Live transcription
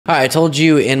All right, I told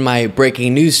you in my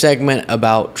breaking news segment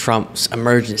about Trump's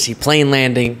emergency plane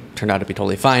landing. Turned out to be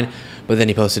totally fine, but then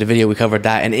he posted a video. We covered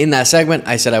that. And in that segment,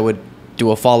 I said I would do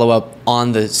a follow-up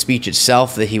on the speech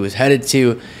itself that he was headed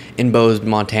to in Bozeman,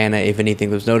 Montana, if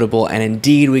anything was notable. And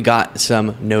indeed, we got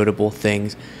some notable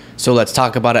things. So let's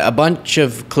talk about it. A bunch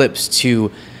of clips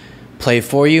to play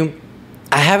for you.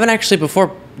 I haven't actually,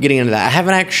 before getting into that, I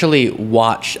haven't actually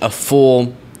watched a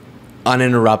full,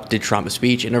 uninterrupted Trump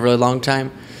speech in a really long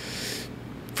time.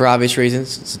 For obvious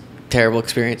reasons. It's a terrible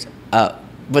experience.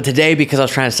 But today, because I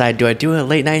was trying to decide, do I do a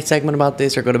late night segment about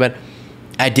this or go to bed?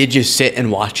 I did just sit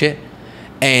and watch it.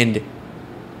 And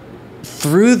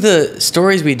through the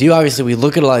stories we do, obviously we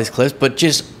look at a lot of these clips, but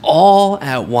just all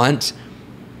at once,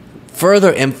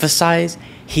 further emphasize,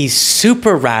 he's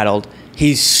super rattled.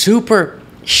 He's super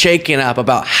shaken up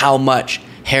about how much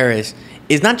Harris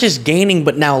is not just gaining,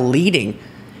 but now leading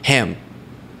him.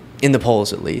 In the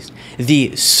polls, at least.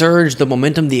 The surge, the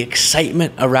momentum, the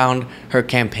excitement around her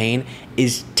campaign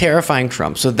is terrifying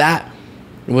Trump. So that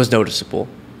was noticeable,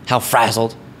 how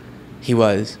frazzled he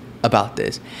was about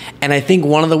this. And I think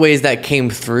one of the ways that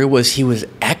came through was he was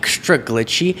extra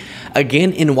glitchy.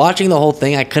 Again, in watching the whole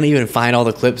thing, I couldn't even find all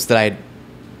the clips that I'd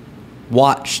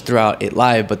watched throughout it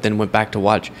live, but then went back to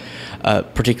watch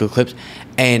particular clips.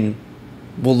 And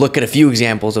we'll look at a few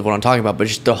examples of what I'm talking about, but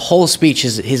just the whole speech,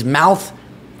 his mouth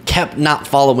kept not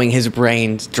following his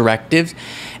brain's directives.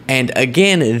 And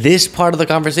again, this part of the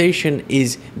conversation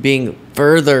is being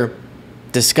further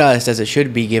discussed, as it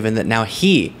should be, given that now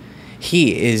he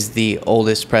is the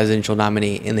oldest presidential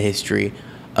nominee in the history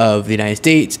of the United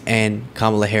States, and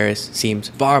Kamala Harris is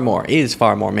far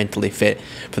more mentally fit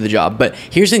for the job. But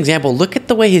here's an example. Look at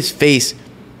the way his face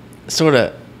sort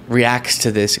of reacts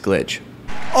to this glitch.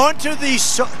 Onto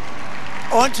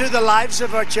the lives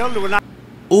of our children.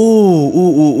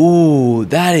 Ooh,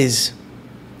 that is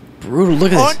brutal.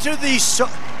 Look at this.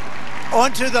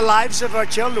 Onto the lives of our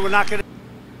children. We're not going to.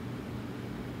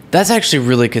 That's actually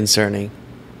really concerning.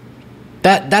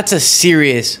 That's a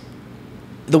serious.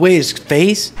 The way his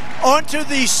face. Onto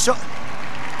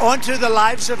the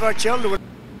lives of our children.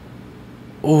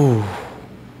 Ooh.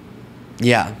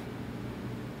 Yeah.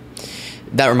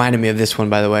 That reminded me of this one,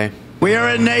 by the way. We are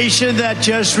a nation that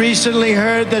just recently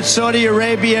heard that Saudi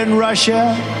Arabia and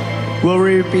Russia will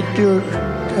repeat.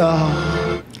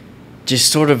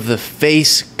 Just sort of the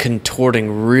face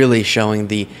contorting, really showing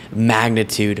the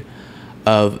magnitude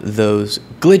of those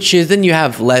glitches. Then you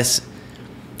have less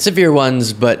severe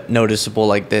ones, but noticeable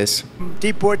like this.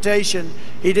 Deportation.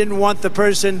 He didn't want the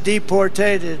person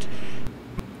deportated.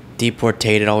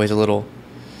 Deportated, always a little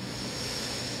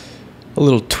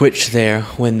twitch there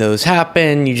when those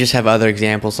happen. You just have other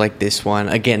examples like this one.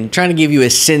 Again, trying to give you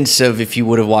a sense of, if you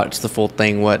would have watched the full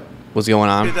thing, what was going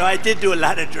on. I did do a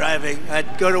lot of driving.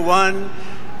 I'd go to one.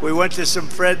 We went to some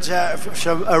friend's house,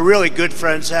 a really good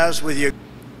friend's house with you.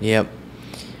 Yep.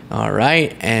 All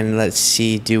right. And let's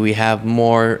see. Do we have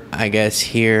more, I guess,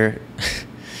 here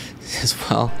as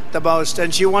well? The most.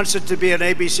 And she wants it to be on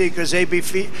ABC because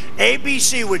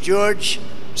ABC with George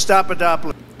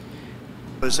Stoppadopoulos.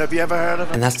 Have you ever heard of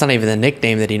him? And that's not even the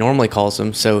nickname that he normally calls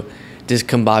him. So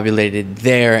discombobulated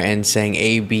there and saying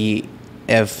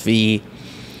ABFE.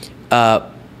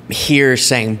 Here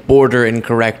saying border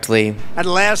incorrectly. And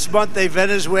last month, a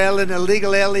Venezuelan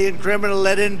illegal alien criminal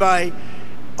let in by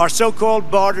our so-called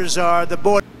border czar, the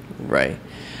border. Right.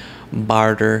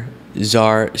 Border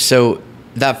czar. So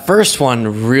that first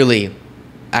one really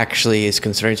actually is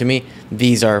concerning to me.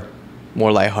 These are more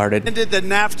lighthearted. Ended the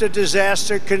NAFTA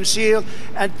disaster, concealed,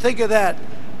 and think of that.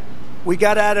 We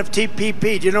got out of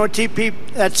TPP. Do you know what TPP?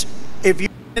 That's if you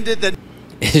ended the.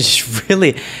 It's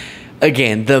really,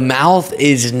 again, the mouth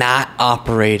is not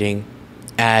operating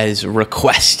as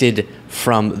requested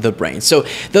from the brain. So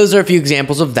those are a few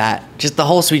examples of that. Just the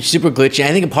whole speech super glitchy.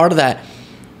 I think a part of that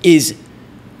is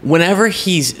whenever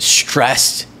he's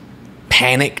stressed,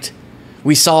 panicked.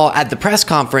 We saw at the press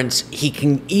conference, he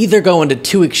can either go into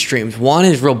two extremes. One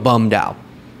is real bummed out.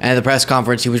 And at the press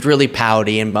conference, he was really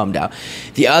pouty and bummed out.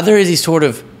 The other is he sort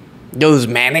of goes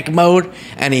manic mode,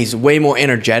 and he's way more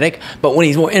energetic. But when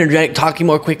he's more energetic, talking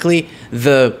more quickly,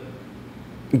 the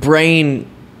brain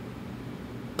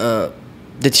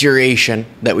deterioration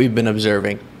that we've been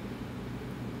observing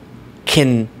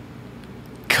can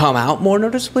come out more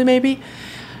noticeably, maybe.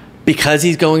 Because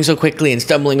he's going so quickly and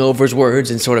stumbling over his words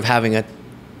and sort of having a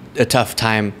tough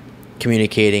time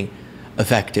communicating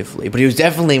effectively. But he was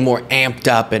definitely more amped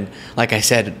up, and like I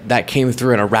said, that came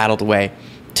through in a rattled way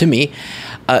to me.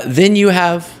 Then you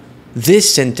have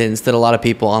this sentence that a lot of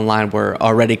people online were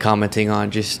already commenting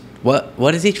on. Just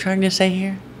what is he trying to say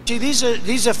here? See,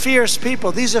 these are fierce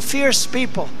people. These are fierce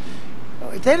people.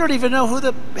 They don't even know who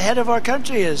the head of our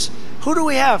country is. Who do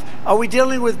we have? Are we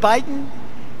dealing with Biden?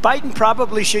 Biden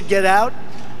probably should get out,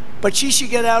 but she should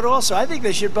get out also. I think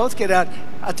they should both get out.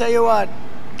 I'll tell you what.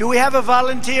 Do we have a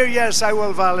volunteer? Yes, I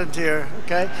will volunteer.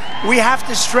 Okay. We have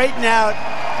to straighten out.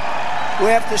 We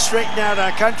have to straighten out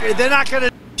our country. They're not going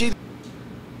to.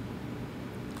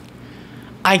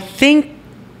 I think,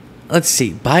 let's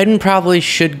see, Biden probably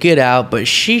should get out, but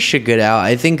she should get out.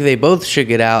 I think they both should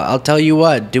get out. I'll tell you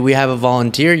what, do we have a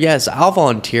volunteer? Yes, I'll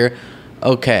volunteer.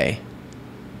 Okay.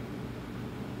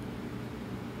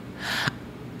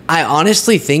 I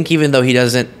honestly think, even though he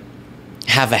doesn't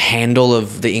have a handle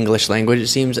of the English language, it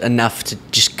seems enough to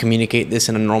just communicate this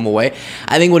in a normal way.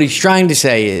 I think what he's trying to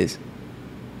say is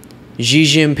Xi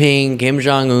Jinping, Kim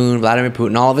Jong-un, Vladimir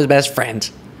Putin, all of his best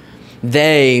friends,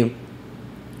 they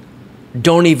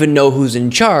don't even know who's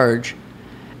in charge.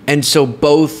 And so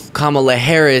both Kamala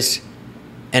Harris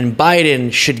and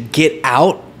Biden should get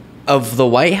out of the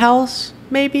White House,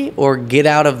 maybe, or get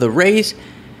out of the race.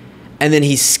 And then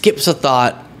he skips a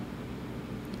thought.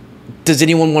 Does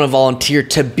anyone want to volunteer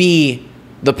to be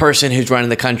the person who's running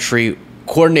the country,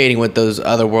 coordinating with those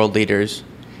other world leaders?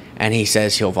 And he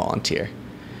says he'll volunteer.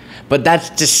 But that's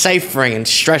deciphering and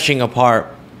stretching apart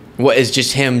what is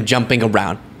just him jumping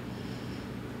around.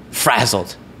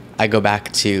 Frazzled. I go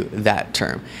back to that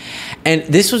term. And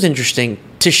this was interesting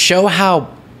to show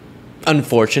how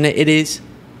unfortunate it is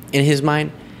in his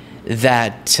mind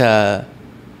that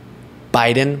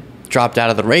Biden dropped out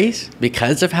of the race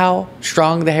because of how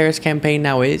strong the Harris campaign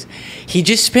now is. He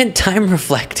just spent time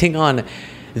reflecting on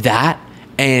that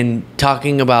and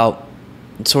talking about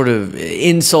sort of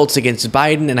insults against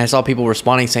Biden. And I saw people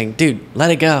responding saying, dude,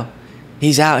 let it go.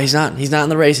 He's out. He's not in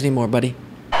the race anymore, buddy.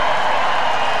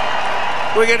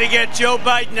 We're going to get Joe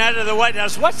Biden out of the White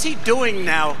House. What's he doing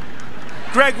now?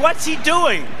 Greg, what's he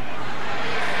doing?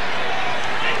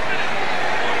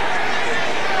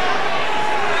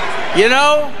 You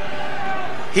know,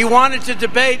 he wanted to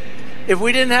debate. If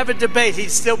we didn't have a debate,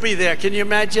 he'd still be there. Can you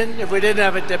imagine if we didn't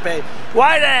have a debate?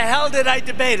 Why the hell did I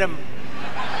debate him?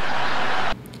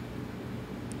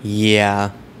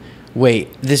 Yeah.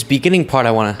 Wait, this beginning part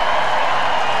I want to...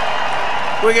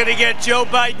 We're going to get Joe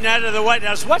Biden out of the White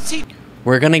House. What's he...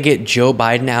 We're going to get Joe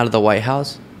Biden out of the White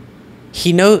House?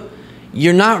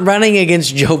 You're not running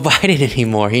against Joe Biden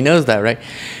anymore. He knows that, right?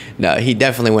 No, he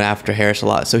definitely went after Harris a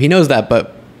lot. So he knows that,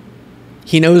 but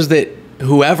he knows that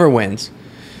whoever wins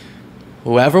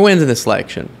in this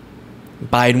election,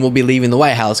 Biden will be leaving the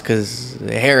White House because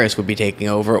Harris would be taking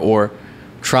over, or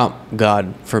Trump,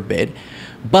 God forbid.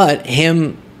 But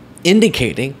him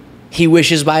indicating he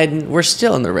wishes Biden were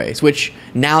still in the race, which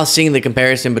now seeing the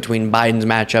comparison between Biden's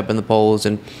matchup in the polls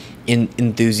and in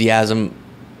enthusiasm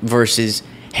versus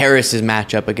Harris's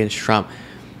matchup against Trump,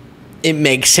 it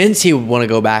makes sense he would want to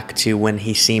go back to when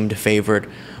he seemed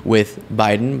favored with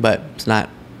Biden, but it's not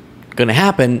going to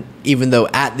happen, even though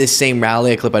at this same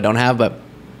rally, a clip I don't have, but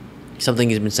something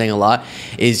he's been saying a lot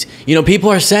is, you know, people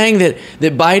are saying that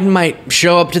Biden might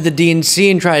show up to the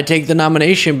DNC and try to take the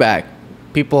nomination back.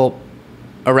 People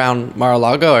around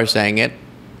Mar-a-Lago are saying it.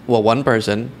 Well, one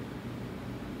person.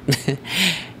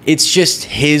 It's just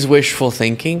his wishful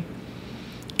thinking.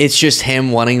 It's just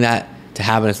him wanting that to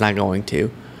happen. It's not going to.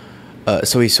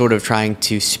 So he's sort of trying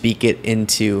to speak it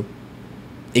into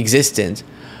existence.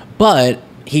 But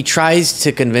he tries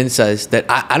to convince us that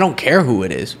I don't care who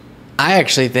it is. I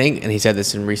actually think, and he said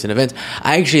this in recent events,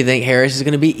 I actually think Harris is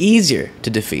going to be easier to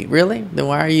defeat. Really? Then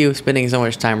why are you spending so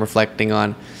much time reflecting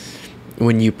on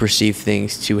when you perceive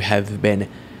things to have been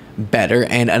better?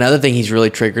 And another thing he's really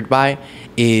triggered by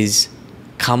is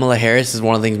Kamala Harris is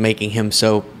one of the things making him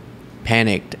so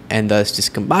panicked and thus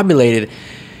discombobulated.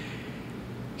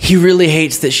 He really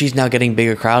hates that she's now getting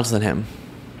bigger crowds than him.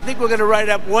 I think we're going to write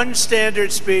up one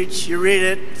standard speech. You read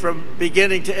it from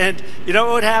beginning to end. You know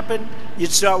what would happen? You'd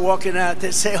start walking out.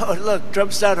 They'd say, oh, look,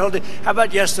 Trump's not holding. How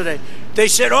about yesterday? They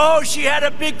said, oh, she had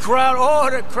a big crowd. Oh,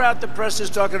 the crowd. The press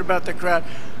is talking about the crowd.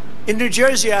 In New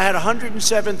Jersey, I had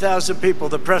 107,000 people.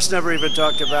 The press never even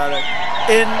talked about it.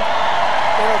 They don't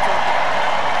talk about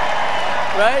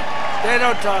it. Right? They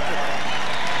don't talk about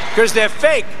it. Because they're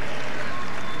fake.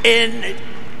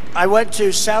 I went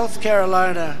to South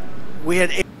Carolina. We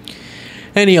had...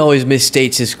 And he always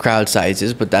misstates his crowd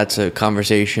sizes, but that's a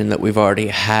conversation that we've already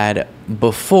had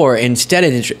before. Instead,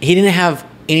 he didn't have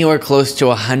anywhere close to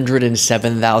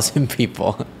 107,000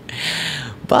 people.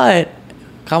 But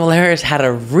Kamala Harris had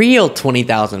a real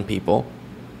 20,000 people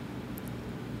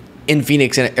in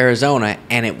Phoenix, Arizona,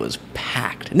 and it was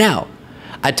packed. Now,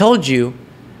 I told you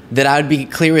that I would be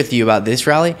clear with you about this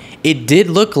rally. It did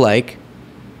look like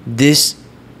this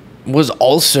was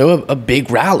also a big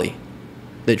rally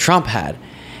that Trump had.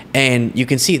 And you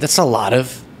can see that's a lot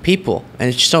of people. And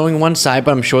it's showing one side,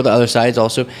 but I'm sure the other side is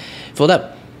also filled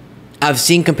up. I've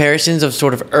seen comparisons of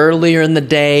sort of earlier in the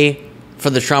day for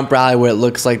the Trump rally where it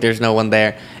looks like there's no one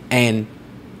there. And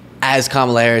as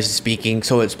Kamala Harris is speaking,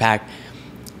 so it's packed.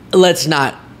 Let's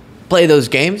not play those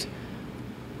games.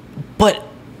 But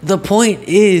the point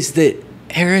is that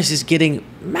Harris is getting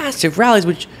massive rallies,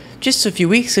 which just a few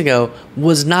weeks ago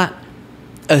was not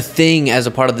a thing as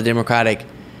a part of the Democratic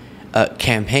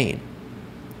campaign.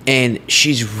 And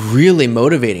she's really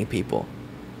motivating people.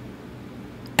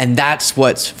 And that's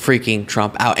what's freaking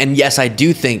Trump out. And yes, I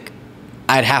do think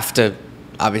I'd have to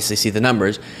obviously see the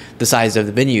numbers, the size of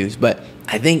the venues, but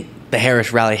I think the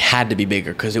Harris rally had to be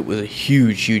bigger because it was a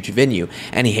huge, huge venue,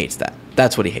 and he hates that.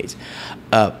 That's what he hates.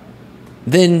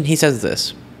 Then he says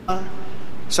this.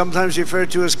 Sometimes referred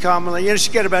to as Kamala. You know,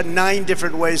 she got about 9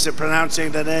 different ways of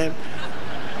pronouncing the name.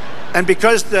 And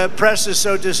because the press is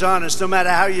so dishonest, no matter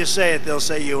how you say it, they'll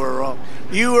say you were wrong.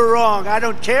 You were wrong. I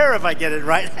don't care if I get it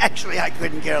right. Actually, I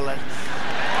couldn't care less.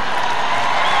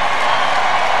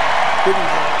 Couldn't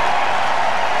care.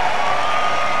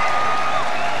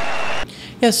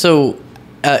 Yeah, so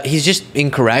he's just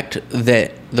incorrect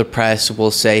that the press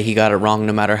will say he got it wrong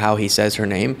no matter how he says her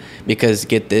name. Because,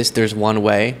 get this, there's one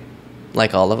way,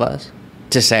 like all of us,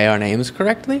 to say our names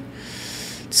correctly.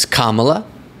 It's Kamala.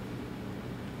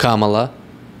 Kamala.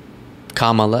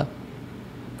 Kamala.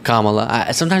 Kamala.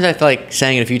 Sometimes I feel like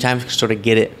saying it a few times to sort of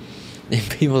get it in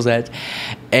people's heads.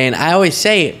 And I always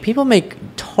say people make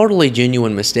totally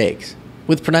genuine mistakes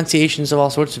with pronunciations of all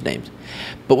sorts of names.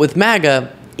 But with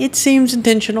MAGA, it seems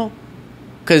intentional.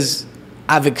 Because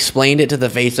I've explained it to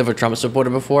the face of a Trump supporter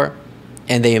before,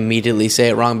 and they immediately say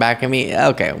it wrong back at me.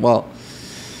 Okay, well,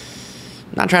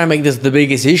 I'm not trying to make this the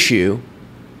biggest issue,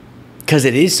 because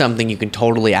it is something you can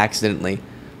totally accidentally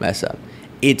mess up.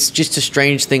 It's just a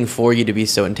strange thing for you to be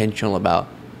so intentional about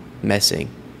messing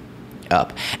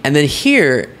up. And then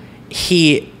here,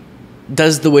 he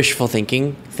does the wishful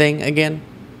thinking thing again.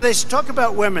 They talk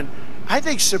about women. I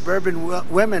think suburban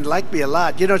women like me a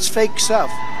lot. You know, it's fake stuff.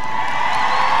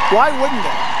 Why wouldn't they?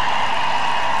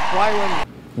 Why wouldn't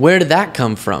they? Where did that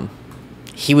come from?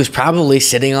 He was probably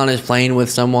sitting on his plane with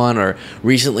someone or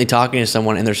recently talking to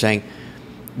someone, and they're saying,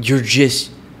 you're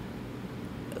just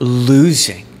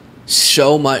losing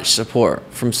so much support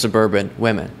from suburban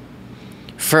women.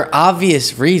 For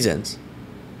obvious reasons.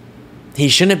 He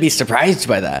shouldn't be surprised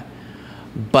by that.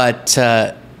 But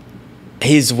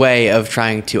his way of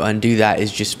trying to undo that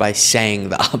is just by saying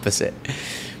the opposite.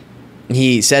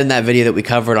 He said in that video that we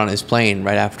covered on his plane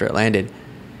right after it landed,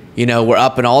 you know, we're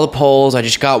up in all the polls. I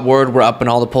just got word we're up in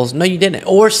all the polls. No, you didn't.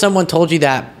 Or someone told you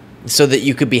that so that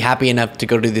you could be happy enough to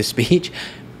go do this speech.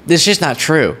 This is just not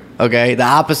true, okay? The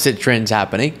opposite trend's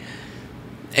happening.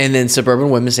 And then suburban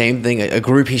women, same thing, a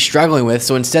group he's struggling with.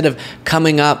 So instead of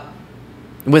coming up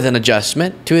with an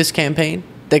adjustment to his campaign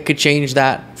that could change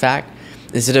that fact,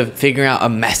 instead of figuring out a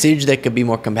message that could be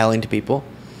more compelling to people,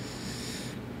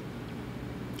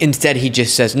 instead he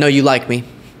just says, no, you like me.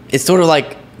 It's sort of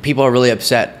like people are really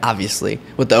upset, obviously,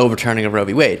 with the overturning of Roe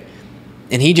v. Wade.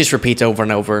 And he just repeats over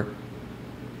and over,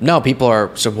 no, people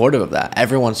are supportive of that.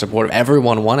 Everyone's supportive.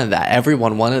 Everyone wanted that.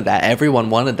 Everyone wanted that. Everyone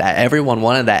wanted that. Everyone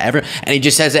wanted that. And he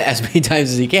just says it as many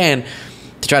times as he can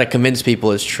to try to convince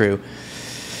people it's true.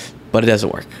 But it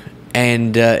doesn't work.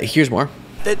 And here's more.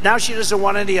 Now she doesn't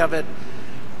want any of it.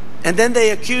 And then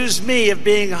they accuse me of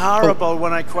being horrible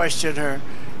when I question her.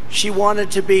 She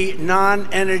wanted to be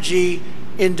non-energy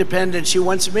independent. She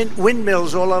wants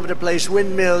windmills all over the place.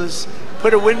 Windmills.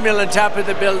 Put a windmill on top of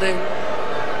the building.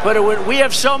 We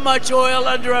have so much oil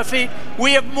under our feet.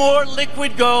 We have more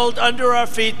liquid gold under our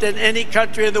feet than any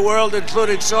country in the world,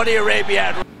 including Saudi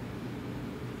Arabia.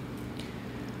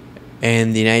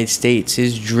 And the United States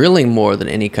is drilling more than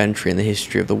any country in the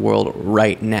history of the world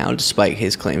right now, despite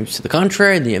his claims to the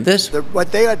contrary. And you have this.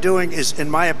 What they are doing is,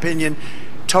 in my opinion,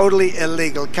 totally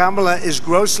illegal. Kamala is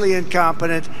grossly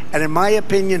incompetent and, in my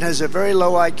opinion, has a very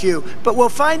low IQ. But we'll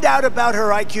find out about her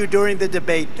IQ during the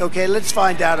debate. Okay, let's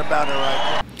find out about her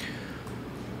IQ.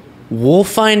 We'll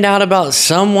find out about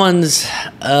someone's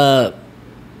IQ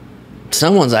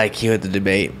at the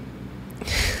debate.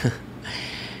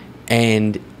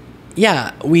 And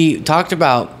yeah, we talked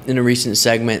about in a recent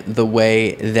segment the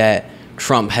way that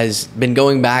Trump has been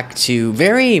going back to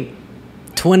very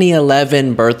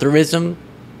 2011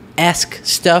 birtherism-esque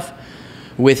stuff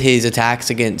with his attacks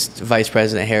against Vice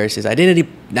President Harris's identity,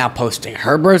 now posting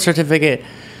her birth certificate.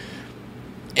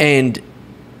 And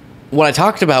what I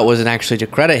talked about wasn't actually to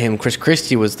credit him. Chris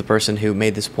Christie was the person who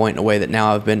made this point in a way that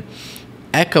now I've been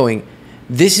echoing.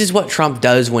 This is what Trump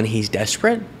does when he's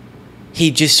desperate.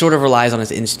 He just sort of relies on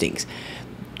his instincts.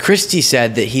 Christie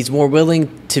said that he's more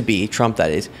willing to be, Trump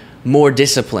that is, more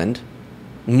disciplined,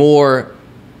 more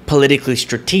politically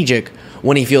strategic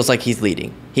when he feels like he's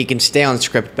leading. He can stay on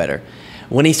script better.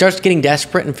 When he starts getting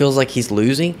desperate and feels like he's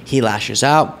losing, he lashes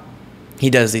out. He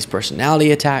does these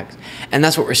personality attacks. And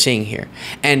that's what we're seeing here.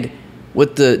 And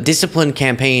with the discipline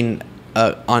campaign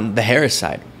on the Harris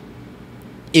side,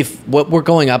 if what we're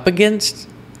going up against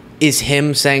is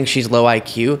him saying she's low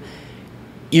IQ,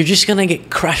 you're just going to get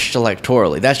crushed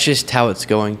electorally. That's just how it's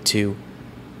going to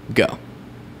go.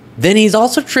 Then he's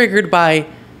also triggered by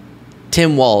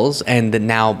Tim Walz and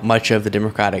now much of the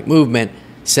Democratic movement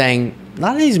saying a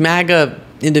lot of these MAGA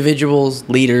individuals,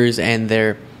 leaders, and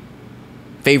their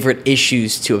favorite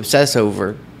issues to obsess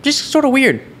over, just sort of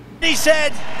weird. He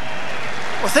said,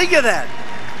 well, think of that.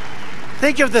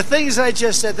 Think of the things I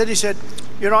just said. Then he said,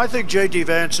 you know, I think J.D.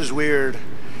 Vance is weird.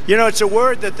 You know, it's a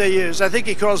word that they use. I think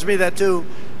he calls me that too.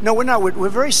 No, we're not. We're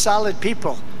very solid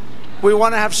people. We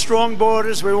want to have strong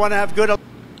borders. We want to have good...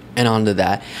 And on to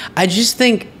that. I just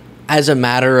think as a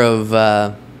matter of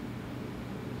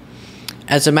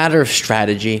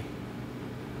strategy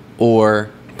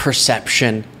or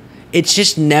perception, it's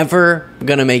just never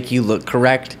gonna make you look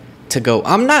correct to go,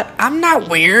 I'm not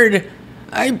weird.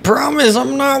 I promise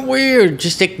I'm not weird.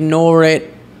 Just ignore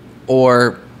it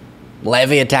or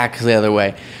levy attacks the other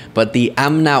way. But the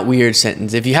I'm not weird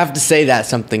sentence, if you have to say that,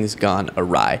 something's gone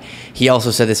awry. He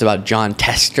also said this about John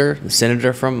Tester, the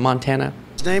senator from Montana.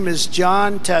 His name is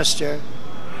John Tester.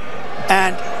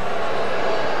 And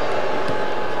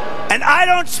I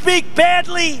don't speak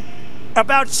badly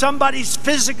about somebody's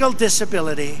physical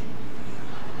disability.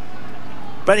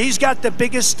 But he's got the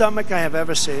biggest stomach I have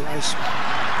ever seen. I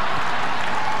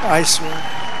swear.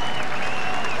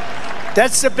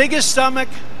 That's the biggest stomach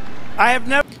I have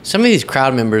never... Some of these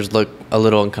crowd members look a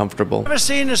little uncomfortable. Never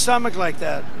seen a stomach like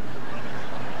that.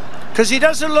 Because he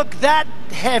doesn't look that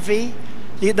heavy.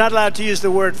 You're not allowed to use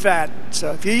the word fat.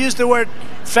 So if you use the word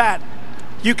fat,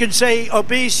 you can say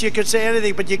obese, you can say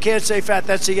anything, but you can't say fat.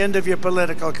 That's the end of your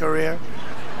political career.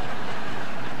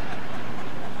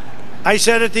 I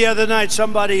said it the other night.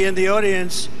 Somebody in the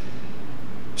audience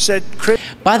said...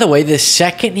 By the way, the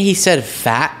second he said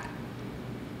fat,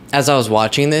 as I was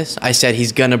watching this, I said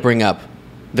he's going to bring up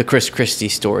the Chris Christie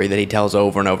story that he tells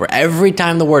over and over. Every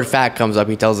time the word fat comes up,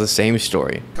 he tells the same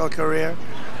story. Career.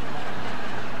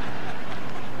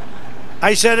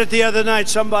 I said it the other night.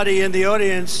 Somebody in the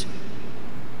audience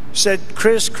said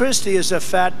Chris Christie is a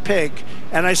fat pig.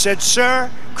 And I said,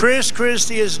 sir, Chris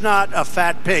Christie is not a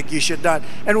fat pig. You should not.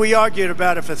 And we argued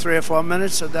about it for 3 or 4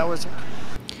 minutes, so that was it.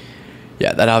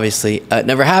 Yeah, that obviously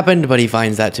never happened, but he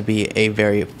finds that to be a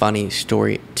very funny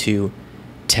story to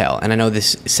tell. And I know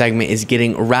this segment is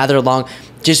getting rather long.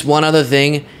 Just one other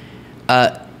thing.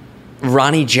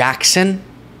 Ronnie Jackson,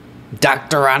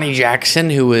 Dr. Ronnie Jackson,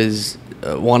 who was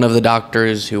one of the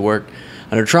doctors who worked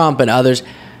under Trump and others,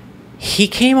 he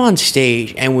came on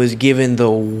stage and was given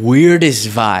the weirdest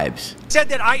vibes. Said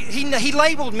that he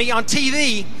labeled me on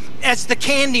TV as the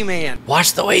Candyman.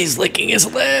 Watch the way he's licking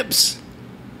his lips.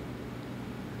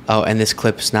 Oh, and this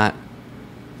clip's not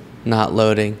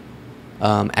loading.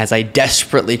 As I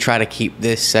desperately try to keep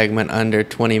this segment under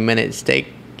 20 minutes. Take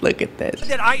a look at this.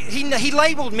 That he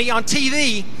labeled me on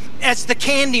TV as the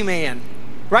Candyman,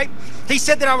 right? He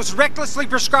said that I was recklessly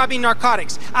prescribing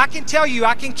narcotics. I can tell you,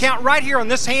 I can count right here on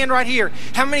this hand right here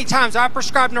how many times I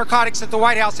prescribed narcotics at the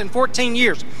White House in 14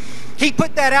 years. He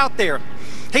put that out there.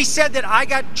 He said that I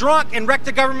got drunk and wrecked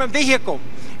a government vehicle.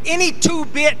 Any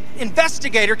two-bit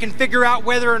investigator can figure out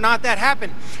whether or not that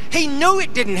happened. He knew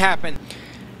it didn't happen.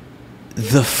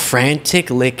 The frantic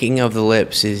licking of the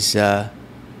lips is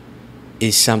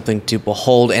something to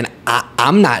behold, and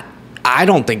I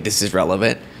don't think this is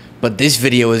relevant, but this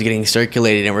video is getting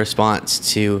circulated in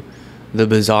response to the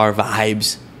bizarre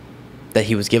vibes that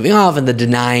he was giving off and the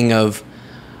denying of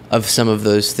some of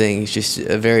those things. Just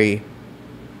a very,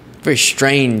 very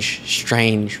strange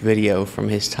video from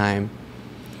his time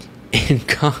in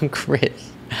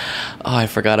Congress. Oh, I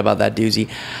forgot about that doozy.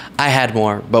 I had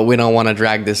more, but we don't want to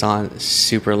drag this on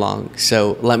super long.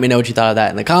 So let me know what you thought of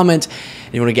that in the comments.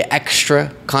 If you want to get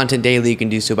extra content daily, you can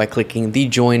do so by clicking the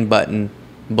join button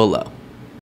below.